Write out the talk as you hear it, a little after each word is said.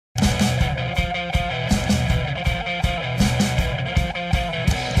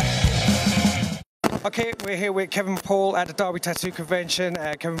Okay, we're here with Kevin Paul at the Derby Tattoo Convention.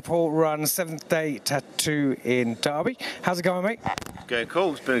 Kevin Paul runs 7th Day Tattoo in Derby. How's it going, mate? Going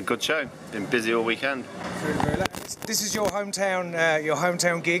cool. It's been a good show. Been busy all weekend. This is your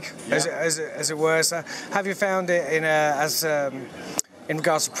hometown gig, yeah, as it were. So, have you found it in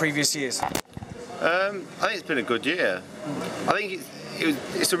regards to previous years? I think it's been a good year. I think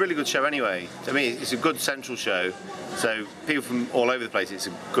it's a really good show anyway. I mean, it's a good central show, so people from all over the place, it's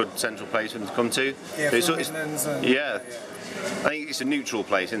a good central place for them to come to. Yeah, yeah. I think it's a neutral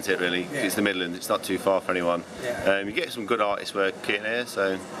place, isn't it, really? Yeah. It's the Midlands, it's not too far for anyone. Yeah. You get some good artists working here,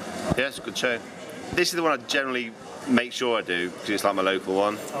 so yeah, it's a good show. This is the one I generally make sure I do, because it's like my local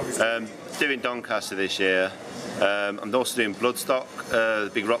one. Doing Doncaster this year. I'm also doing Bloodstock, the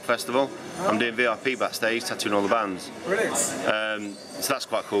big rock festival. I'm doing VIP backstage, tattooing all the bands. Brilliant. So that's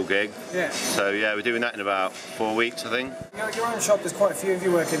quite a cool gig. Yeah. So yeah, we're doing that in about 4 weeks, I think. Your own shop, there's quite a few of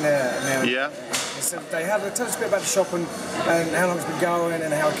you working there now. Yeah. So tell us a bit about the shop and how long it's been going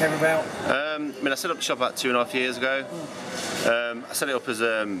and how it came about. I mean, I set up the shop about 2.5 years ago. I set it up as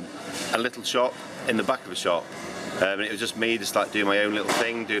a little shop in the back of a shop. And it was just me, just like doing my own little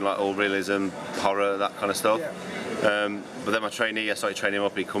thing, doing like all realism, horror, that kind of stuff. Yeah. But then my trainee, I started training him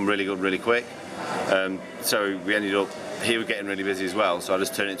up, and he come really good, really quick. So we ended up, he was getting really busy as well, so I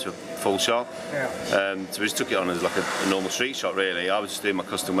just turned it into a full shop. Yeah. So we just took it on as like a normal street shop, really. I was just doing my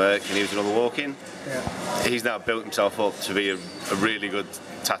custom work, and he was doing all the walking. Yeah. He's now built himself up to be a really good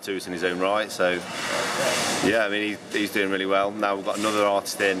tattooist in his own right, so yeah, I mean, he's doing really well. Now we've got another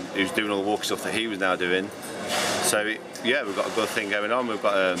artist in who's doing all the walking stuff that he was now doing. So yeah, we've got a good thing going on. We've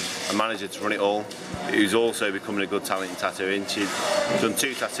got a manager to run it all, who's also becoming a good talent in tattooing. She's done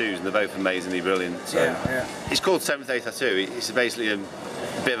 2 tattoos and they're both amazingly brilliant. So yeah. It's called 7th Day Tattoo. It's basically a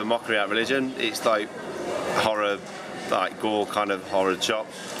bit of a mockery at religion. It's like horror, like gore kind of horror shop.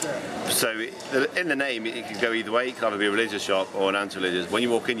 Yeah. So in the name, it could go either way. It could either be a religious shop or an anti-religious. When you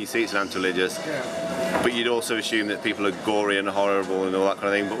walk in, you see it's an anti-religious. Yeah. But you'd also assume that people are gory and horrible and all that kind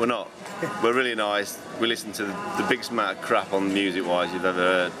of thing, but we're not. We're really nice. We listen to the biggest amount of crap on music-wise you've ever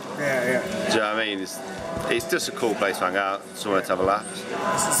heard. Yeah, yeah. Do you know what I mean? It's just a cool place to hang out, somewhere to have a laugh.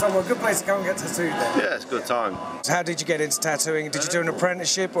 It's a good place to go and get tattooed then. Yeah, it's a good time. So how did you get into tattooing? Did you do an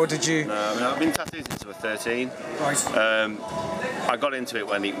apprenticeship or did you...? No, I mean, I've been tattooed since I was 13. Right. I got into it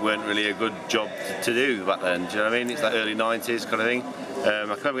when it weren't really a good job to do back then, do you know what I mean? It's like early 90s kind of thing. I can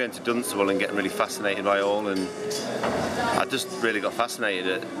remember going to Dunstable and getting really fascinated by it all, and I just really got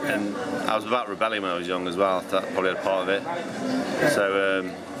fascinated. And I was about rebelling when I was young as well. That probably had a part of it. So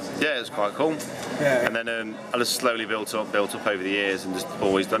yeah, it was quite cool. Yeah. And then I just slowly built up over the years and just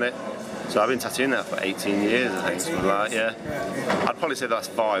always done it. So I've been tattooing that for 18 years, I think, something like that, yeah. I'd probably say the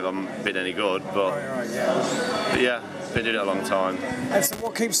last 5 I haven't been any good, but yeah, been doing it a long time. And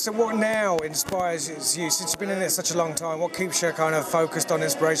so what now inspires you, since you've been in it such a long time, what keeps you kind of focused on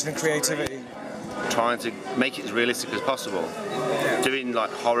inspiration and creativity? Trying to make it as realistic as possible. Yeah. Doing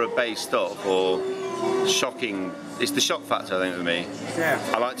like horror-based stuff or shocking, it's the shock factor, I think, with me. Yeah.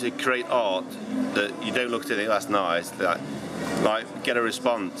 I like to create art that you don't look at it and think that's nice, that, like get a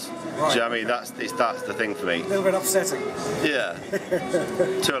response. Right. Do you know what I mean? That's the thing for me. A little bit upsetting. Yeah.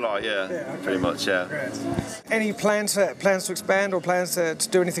 To a lot, yeah. Okay. Pretty much, yeah. Great. Any plans to expand or plans to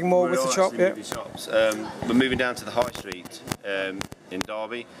do anything more with the shop? Yeah. Shops. We're moving down to the High Street in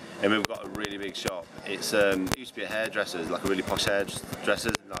Derby, and we've got a really big shop. It's it used to be a hairdresser's, like a really posh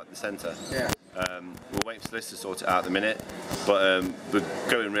hairdresser's, like the centre. Yeah. We're waiting for this to sort it out at the minute, but we're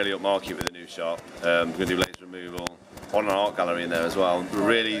going really up market with the new shop. We're going to do laser removal. On an art gallery in there as well. We're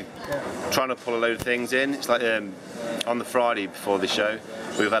really trying to pull a load of things in. It's like on the Friday before the show,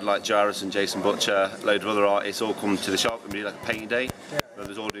 we've had like Jairus and Jason Butcher, a load of other artists all come to the shop and we do like a painting day. Where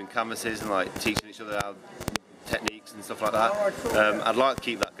there's all doing canvases and like teaching each other how techniques and stuff like that. Oh, cool. I'd like to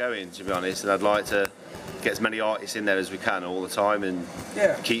keep that going, to be honest, and I'd like to get as many artists in there as we can all the time and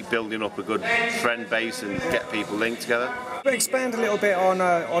keep building up a good friend base and get people linked together. But expand a little bit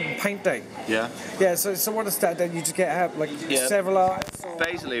on paint day. Yeah. Yeah. So what is that? Then you just get several artists. Or?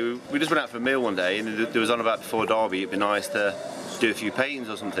 Basically, we just went out for a meal one day, and there was on about before Derby. It'd be nice to do a few paintings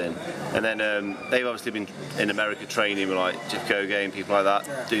or something. And then they've obviously been in America training with like Jeff Koge and people like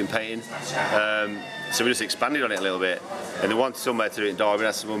that doing painting. So we just expanded on it a little bit, and they wanted somewhere to do it in Derby, and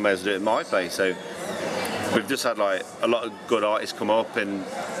that's somewhere to do it in my place. So we've just had like a lot of good artists come up and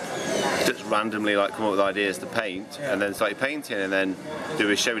just randomly like come up with ideas to paint, and then started painting, and then they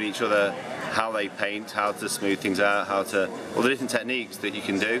were showing each other how they paint, how to smooth things out, all the different techniques that you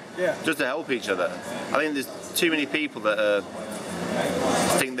can do, just to help each other. I think there's too many people that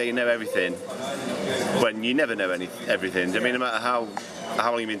think they know everything when you never know everything. I mean, no matter how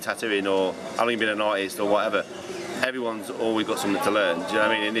how long you've been tattooing or how long you've been an artist or whatever. Everyone's always got something to learn, do you know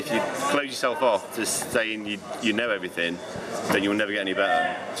what I mean? And if you close yourself off to saying you know everything, then you'll never get any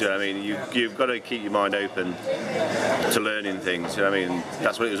better, do you know what I mean? You've got to keep your mind open to learning things, do you know what I mean?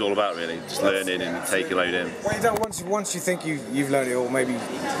 That's what it was all about, really, just learning and taking a load in. Well, you don't, once you think you've learned it all, maybe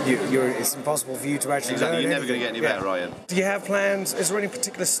it's impossible for you to actually learn You're never going to get any better, Ryan. Do you have plans? Is there any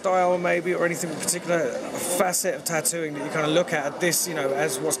particular style, maybe, or anything particular facet of tattooing that you kind of look at this, you know,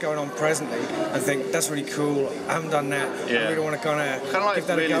 as what's going on presently, and think that's really cool? I haven't done that. Yeah. I really want to kind of like give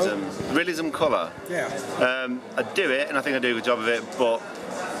that realism. a go. Realism colour. Yeah. I do it, and I think I do a good job of it, but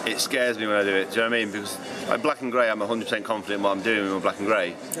it scares me when I do it. Do you know what I mean? Because like black and grey, I'm 100% confident in what I'm doing with my black and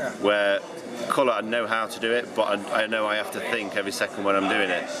grey. Yeah. Where colour, I know how to do it, but I know I have to think every second when I'm doing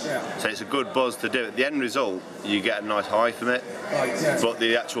it. Yeah. So it's a good buzz to do it. The end result, you get a nice high from it. Right, yeah. But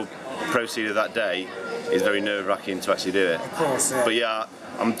the actual proceed of that day is very nerve-wracking to actually do it. Of course, yeah. But yeah,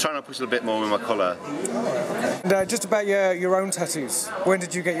 I'm trying to push a little bit more with my colour. And just about your own tattoos. When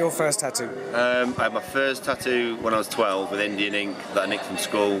did you get your first tattoo? I had my first tattoo when I was 12 with Indian ink that I nicked from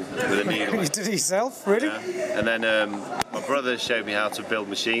school with a needle. You did it yourself, really? Yeah. And then my brother showed me how to build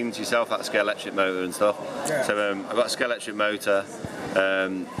machines yourself, like a scale electric motor and stuff. Yeah. So I got a scale electric motor,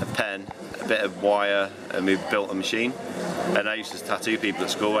 a pen, a bit of wire, and we built a machine. And I used to tattoo people at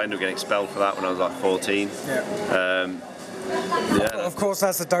school. I ended up getting expelled for that when I was like 14. Yeah. Yeah. Of course,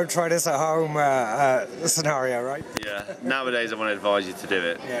 that's the don't try this at home scenario, right? Yeah. Nowadays, I want to advise you to do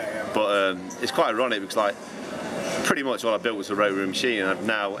it. Yeah. But it's quite ironic because, like, pretty much all I built was a rotary machine, and I've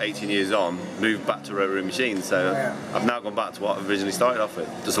now, 18 years on, moved back to rotary machines. So I've now gone back to what I originally started off with,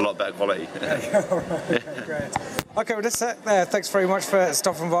 just a lot better quality. Right. Great. Okay, well, that's it there. Thanks very much for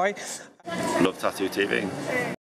stopping by. Love Tattoo TV.